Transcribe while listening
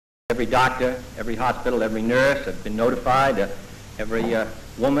every doctor, every hospital, every nurse have been notified. Every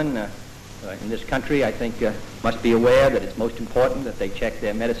woman in this country, I think, must be aware that it's most important that they check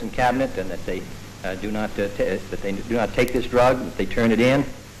their medicine cabinet and that they do not take this drug, that they turn it in.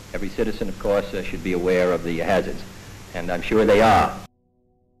 Every citizen, of course, should be aware of the hazards, and I'm sure they are.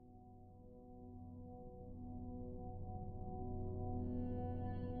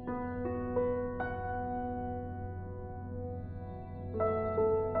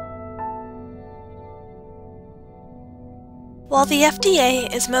 While the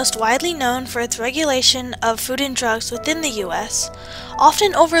FDA is most widely known for its regulation of food and drugs within the US,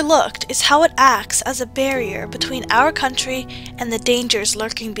 often overlooked is how it acts as a barrier between our country and the dangers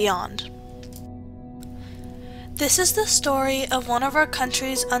lurking beyond. This is the story of one of our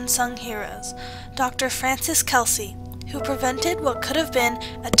country's unsung heroes, Dr. Frances Kelsey, who prevented what could have been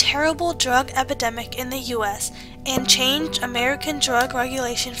a terrible drug epidemic in the US and changed American drug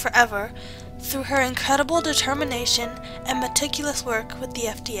regulation forever through her incredible determination and meticulous work with the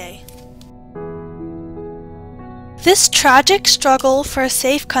FDA. This tragic struggle for a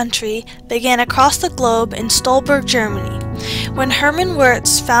safe country began across the globe in Stolberg, Germany, when Hermann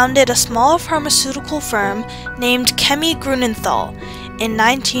Wirtz founded a small pharmaceutical firm named Chemie Grünenthal in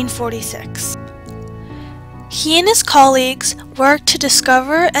 1946. He and his colleagues worked to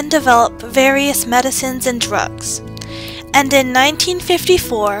discover and develop various medicines and drugs, and in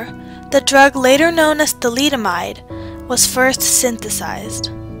 1954, the drug later known as thalidomide was first synthesized.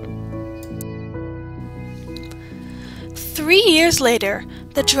 3 years later,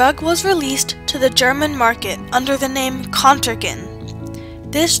 the drug was released to the German market under the name Contergan.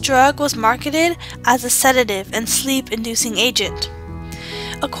 This drug was marketed as a sedative and sleep-inducing agent.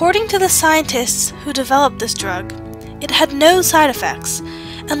 According to the scientists who developed this drug, it had no side effects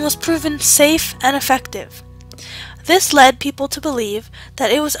and was proven safe and effective. This led people to believe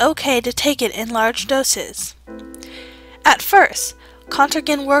that it was okay to take it in large doses. At first,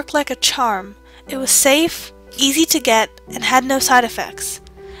 Contergan worked like a charm. It was safe, easy to get, and had no side effects,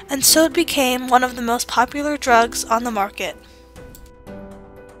 and so it became one of the most popular drugs on the market.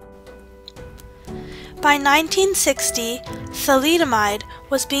 By 1960, thalidomide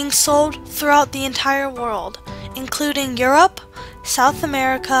was being sold throughout the entire world, including Europe, South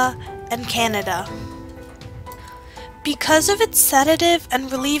America, and Canada. Because of its sedative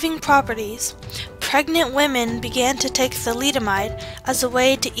and relieving properties, pregnant women began to take thalidomide as a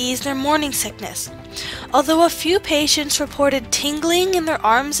way to ease their morning sickness. Although a few patients reported tingling in their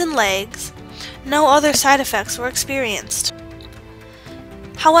arms and legs, no other side effects were experienced.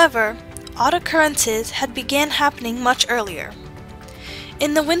 However, odd occurrences had begun happening much earlier.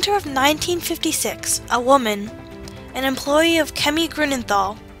 In the winter of 1956, a woman, an employee of Chemie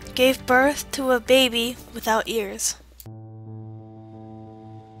Grünenthal, gave birth to a baby without ears.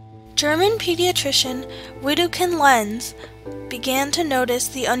 German pediatrician Widukind Lenz began to notice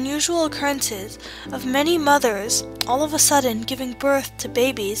the unusual occurrences of many mothers all of a sudden giving birth to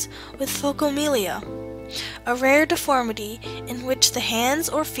babies with phocomelia, a rare deformity in which the hands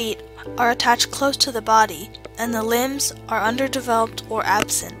or feet are attached close to the body and the limbs are underdeveloped or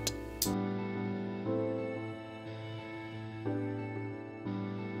absent.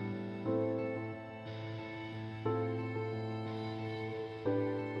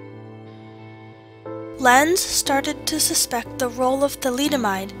 Lenz started to suspect the role of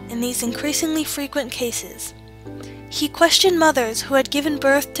thalidomide in these increasingly frequent cases. He questioned mothers who had given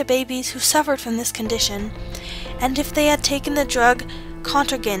birth to babies who suffered from this condition, and if they had taken the drug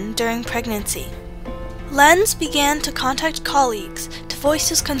Contergan during pregnancy. Lenz began to contact colleagues to voice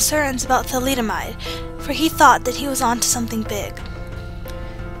his concerns about thalidomide, for he thought that he was onto something big.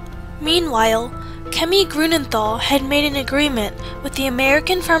 Meanwhile, Chemie Grünenthal had made an agreement with the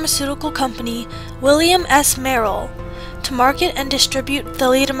American pharmaceutical company William S. Merrill to market and distribute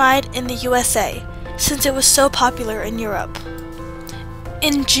thalidomide in the USA, since it was so popular in Europe.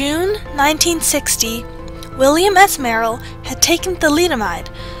 In June 1960, William S. Merrill had taken thalidomide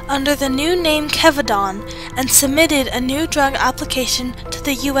under the new name Kevadon and submitted a new drug application to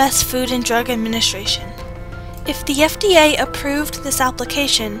the U.S. Food and Drug Administration. If the FDA approved this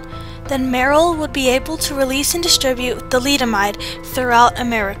application, then Merrill would be able to release and distribute thalidomide throughout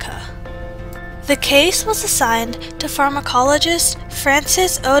America. The case was assigned to pharmacologist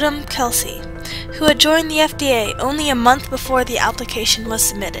Frances Odom Kelsey, who had joined the FDA only a month before the application was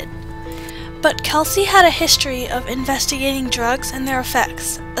submitted. But Kelsey had a history of investigating drugs and their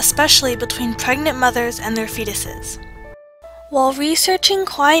effects, especially between pregnant mothers and their fetuses. While researching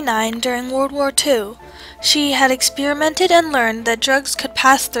quinine during World War II, she had experimented and learned that drugs could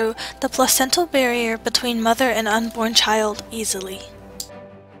pass through the placental barrier between mother and unborn child easily.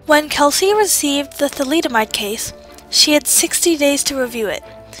 When Kelsey received the thalidomide case, she had 60 days to review it.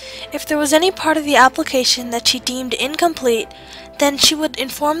 If there was any part of the application that she deemed incomplete, then she would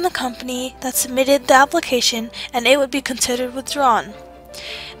inform the company that submitted the application and it would be considered withdrawn.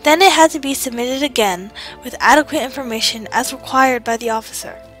 Then it had to be submitted again with adequate information as required by the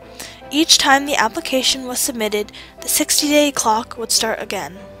officer. Each time the application was submitted, the 60-day clock would start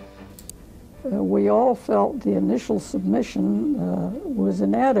again. We all felt the initial submission was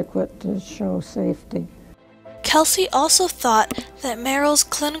inadequate to show safety. Kelsey also thought that Merrill's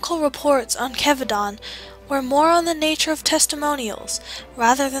clinical reports on Kevidon were more on the nature of testimonials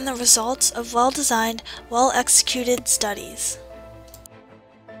rather than the results of well-designed, well-executed studies.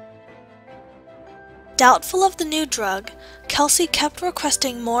 Doubtful of the new drug, Kelsey kept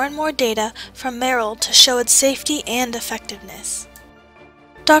requesting more and more data from Merrill to show its safety and effectiveness.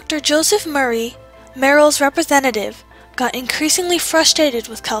 Dr. Joseph Murray, Merrill's representative, got increasingly frustrated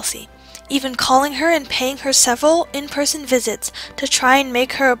with Kelsey, even calling her and paying her several in-person visits to try and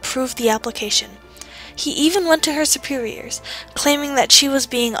make her approve the application. He even went to her superiors, claiming that she was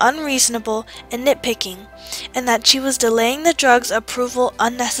being unreasonable and nitpicking, and that she was delaying the drug's approval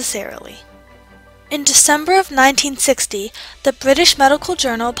unnecessarily. In December of 1960, the British Medical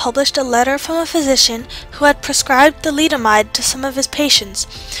Journal published a letter from a physician who had prescribed thalidomide to some of his patients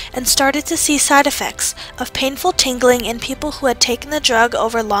and started to see side effects of painful tingling in people who had taken the drug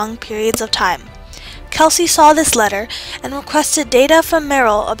over long periods of time. Kelsey saw this letter and requested data from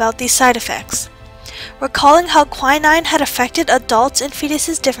Merrill about these side effects. Recalling how quinine had affected adults and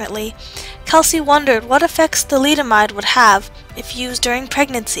fetuses differently, Kelsey wondered what effects thalidomide would have if used during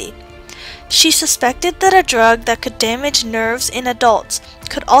pregnancy. She suspected that a drug that could damage nerves in adults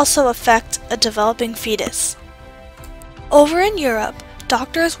could also affect a developing fetus. Over in Europe,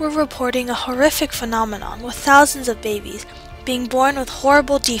 doctors were reporting a horrific phenomenon with thousands of babies being born with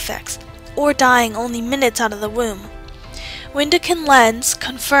horrible defects or dying only minutes out of the womb. Windick and Lenz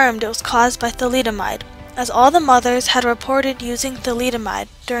confirmed it was caused by thalidomide, as all the mothers had reported using thalidomide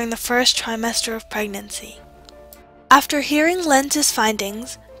during the first trimester of pregnancy. After hearing Lenz's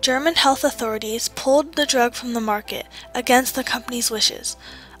findings, German health authorities pulled the drug from the market against the company's wishes.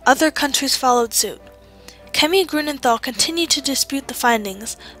 Other countries followed suit. Chemie Grunenthal continued to dispute the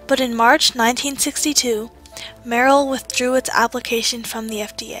findings, but in March 1962, Merrill withdrew its application from the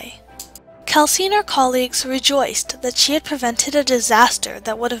FDA. Kelsey and her colleagues rejoiced that she had prevented a disaster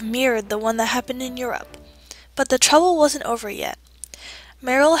that would have mirrored the one that happened in Europe. But the trouble wasn't over yet.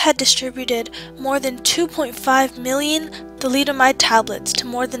 Merrill had distributed more than 2.5 million thalidomide tablets to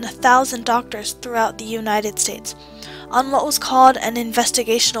more than 1,000 doctors throughout the United States, on what was called an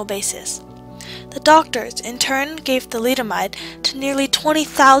investigational basis. The doctors, in turn, gave thalidomide to nearly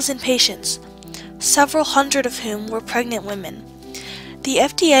 20,000 patients, several hundred of whom were pregnant women. The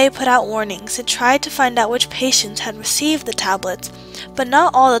FDA put out warnings and tried to find out which patients had received the tablets, but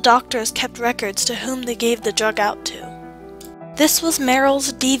not all the doctors kept records to whom they gave the drug out to. This was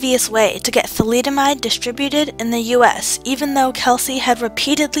Merrill's devious way to get thalidomide distributed in the U.S., even though Kelsey had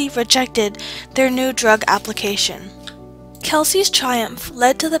repeatedly rejected their new drug application. Kelsey's triumph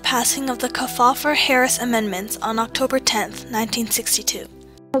led to the passing of the Kefauver-Harris Amendments on October 10, 1962.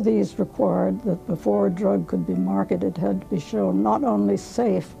 These required that before a drug could be marketed, it had to be shown not only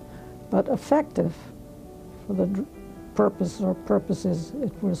safe, but effective for the purpose or purposes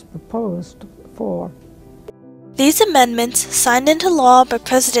it was proposed for. These amendments, signed into law by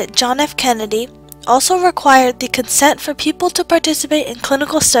President John F. Kennedy, also required the consent for people to participate in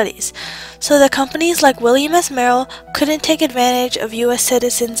clinical studies, so that companies like William S. Merrill couldn't take advantage of U.S.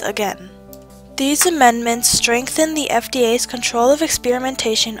 citizens again. These amendments strengthened the FDA's control of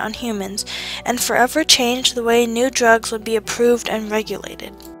experimentation on humans and forever changed the way new drugs would be approved and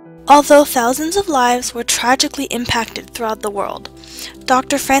regulated. Although thousands of lives were tragically impacted throughout the world,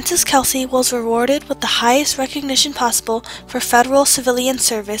 Dr. Frances Kelsey was rewarded with the highest recognition possible for federal civilian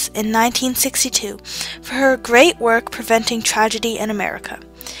service in 1962 for her great work preventing tragedy in America,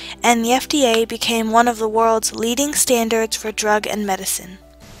 and the FDA became one of the world's leading standards for drug and medicine.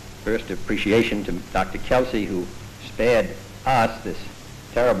 First, appreciation to Dr. Kelsey, who spared us this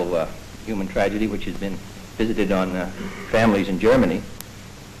terrible human tragedy which has been visited on families in Germany,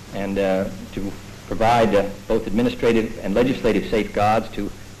 and to provide both administrative and legislative safeguards to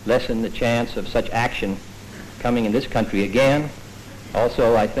lessen the chance of such action coming in this country again.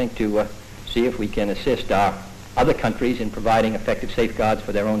 Also, I think to see if we can assist our other countries in providing effective safeguards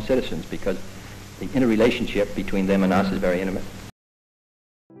for their own citizens, because the interrelationship between them and us is very intimate.